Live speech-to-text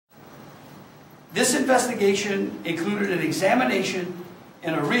This investigation included an examination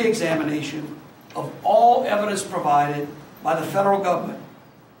and a re-examination of all evidence provided by the federal government,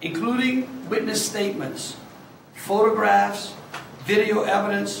 including witness statements, photographs, video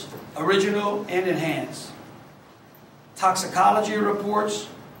evidence, original and enhanced, toxicology reports,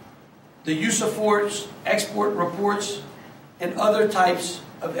 the use of force export reports, and other types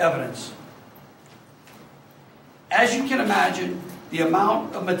of evidence. As you can imagine, the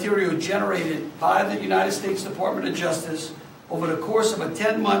amount of material generated by the United States Department of Justice over the course of a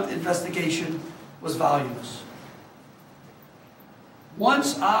 10-month investigation was voluminous.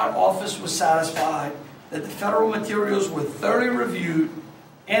 Once our office was satisfied that the federal materials were thoroughly reviewed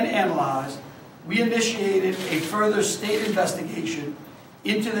and analyzed, we initiated a further state investigation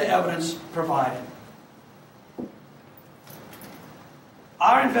into the evidence provided.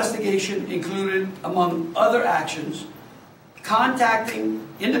 Our investigation included, among other actions, contacting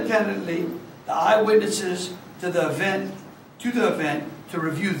independently the eyewitnesses to the event to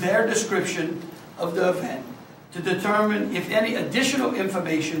review their description of the event, to determine if any additional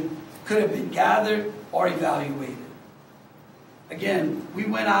information could have been gathered or evaluated. Again, we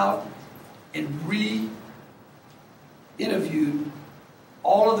went out and re-interviewed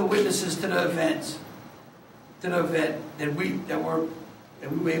all of the witnesses to the event that we were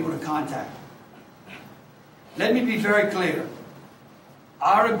able to contact. Let me be very clear.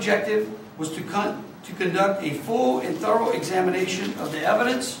 Our objective was to conduct a full and thorough examination of the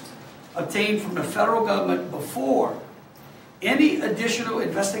evidence obtained from the federal government before any additional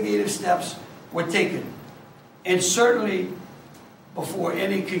investigative steps were taken, and certainly before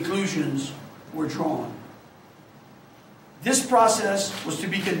any conclusions were drawn. This process was to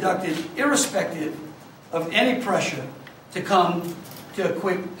be conducted irrespective of any pressure to come to a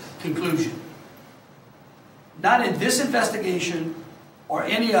quick conclusion. Not in this investigation or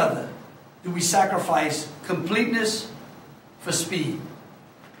any other do we sacrifice completeness for speed.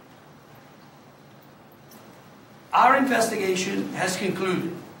 Our investigation has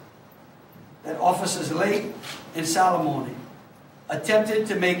concluded that Officers Lake and Salamone attempted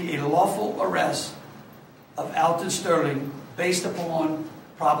to make a lawful arrest of Alton Sterling based upon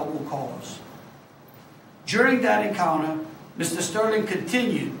probable cause. During that encounter, Mr. Sterling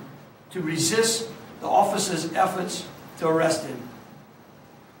continued to resist the officers' efforts to arrest him.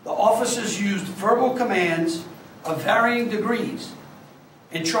 The officers used verbal commands of varying degrees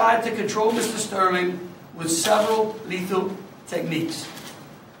and tried to control Mr. Sterling with several lethal techniques.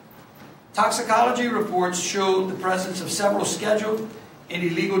 Toxicology reports showed the presence of several scheduled and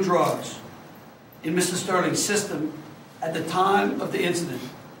illegal drugs in Mr. Sterling's system at the time of the incident.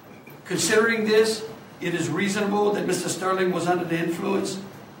 Considering this, it is reasonable that Mr. Sterling was under the influence,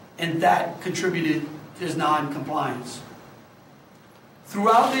 and that contributed to his non-compliance.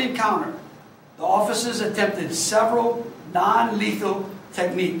 Throughout the encounter, the officers attempted several non-lethal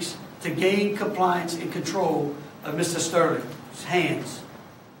techniques to gain compliance and control of Mr. Sterling's hands.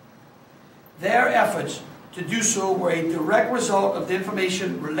 Their efforts to do so were a direct result of the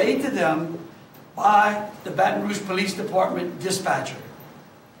information relayed to them by the Baton Rouge Police Department dispatcher.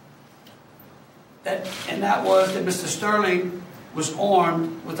 That was that Mr. Sterling was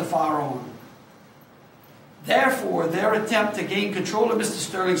armed with a firearm. Therefore, their attempt to gain control of Mr.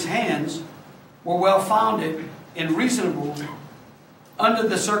 Sterling's hands were well-founded and reasonable under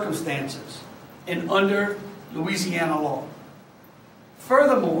the circumstances and under Louisiana law.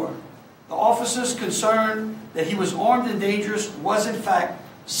 Furthermore, the officers concerned that he was armed and dangerous was in fact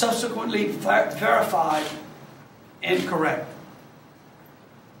subsequently verified and correct.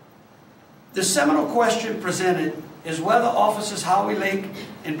 The seminal question presented is whether Officers Howie Lake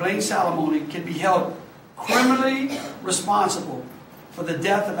and Blaine Salamone can be held criminally responsible for the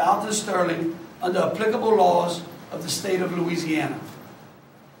death of Alton Sterling under applicable laws of the state of Louisiana.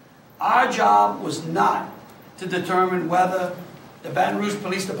 Our job was not to determine whether the Baton Rouge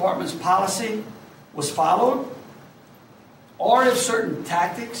Police Department's policy was followed or if certain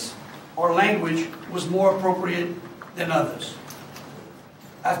tactics or language was more appropriate than others.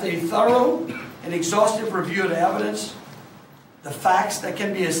 After a thorough and exhaustive review of the evidence, the facts that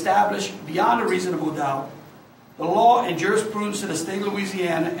can be established beyond a reasonable doubt, the law and jurisprudence of the state of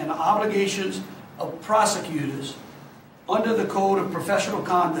Louisiana, and the obligations of prosecutors under the Code of Professional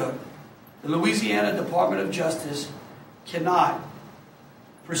Conduct, the Louisiana Department of Justice cannot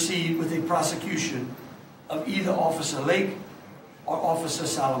proceed with a prosecution of either Officer Lake or Officer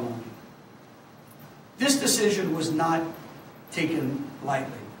Salamone. This decision was not taken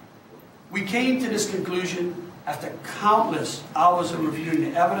lightly. We came to this conclusion after countless hours of reviewing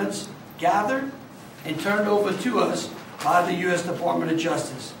the evidence gathered and turned over to us by the U.S. Department of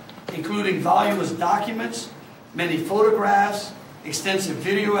Justice including voluminous documents, many photographs, extensive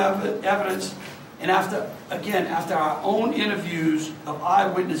video evidence, and after our own interviews of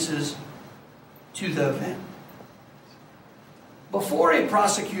eyewitnesses to the event. Before a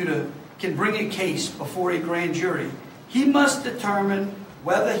prosecutor can bring a case before a grand jury, he must determine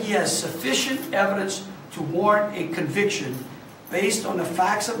whether he has sufficient evidence to warrant a conviction based on the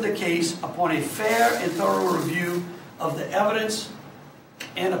facts of the case upon a fair and thorough review of the evidence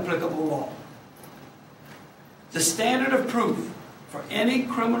and applicable law. The standard of proof for any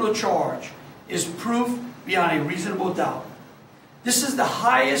criminal charge is proof beyond a reasonable doubt. This is the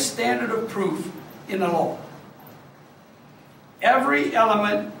highest standard of proof in the law. Every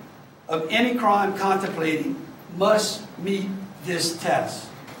element of any crime contemplated must meet this test.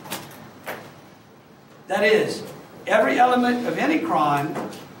 That is, every element of any crime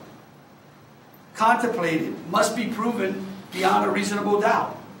contemplated must be proven beyond a reasonable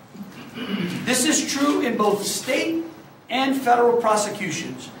doubt. This is true in both state and federal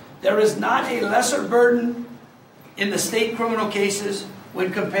prosecutions. There is not a lesser burden in the state criminal cases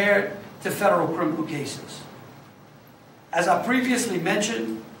when compared to federal criminal cases. As I previously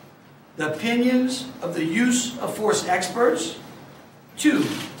mentioned, the opinions of the use of force experts, two,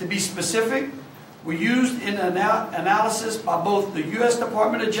 to be specific, were used in analysis by both the U.S.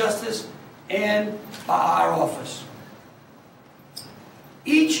 Department of Justice and by our office.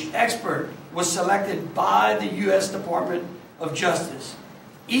 Each expert was selected by the U.S. Department of Justice.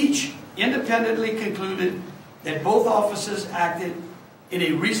 Each independently concluded that both officers acted in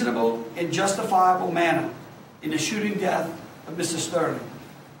a reasonable and justifiable manner in the shooting death of Mr. Sterling.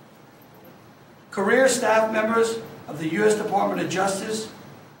 Career staff members of the U.S. Department of Justice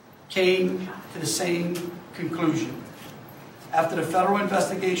came to the same conclusion after the federal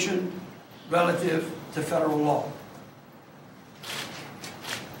investigation relative to federal law.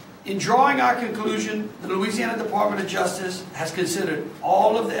 In drawing our conclusion, the Louisiana Department of Justice has considered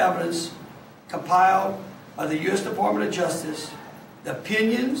all of the evidence compiled by the U.S. Department of Justice, the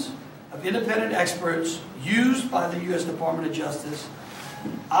opinions of independent experts used by the U.S. Department of Justice,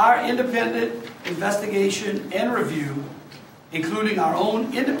 our independent investigation and review, including our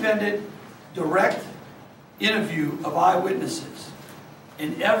own independent, direct interview of eyewitnesses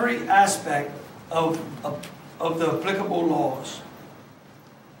in every aspect of the applicable laws.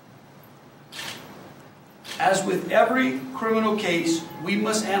 As with every criminal case, we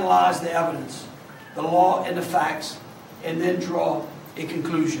must analyze the evidence, the law, and the facts, and then draw a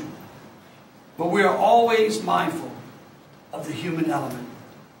conclusion. But we are always mindful of the human element.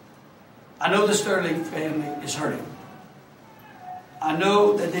 I know the Sterling family is hurting. I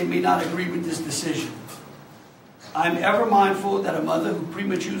know that they may not agree with this decision. I'm ever mindful that a mother who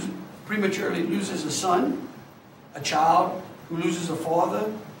prematurely loses a son, a child who loses a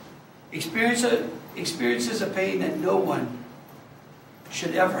father, experiences a pain that no one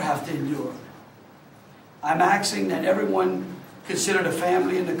should ever have to endure. I'm asking that everyone consider the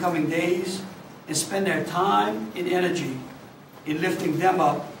family in the coming days and spend their time and energy in lifting them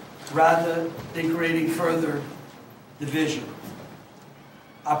up rather than creating further division.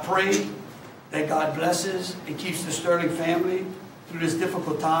 I pray that God blesses and keeps the Sterling family through this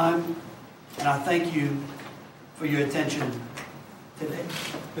difficult time, and I thank you for your attention today.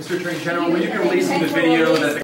 Mr. Attorney General, will you be releasing the video that the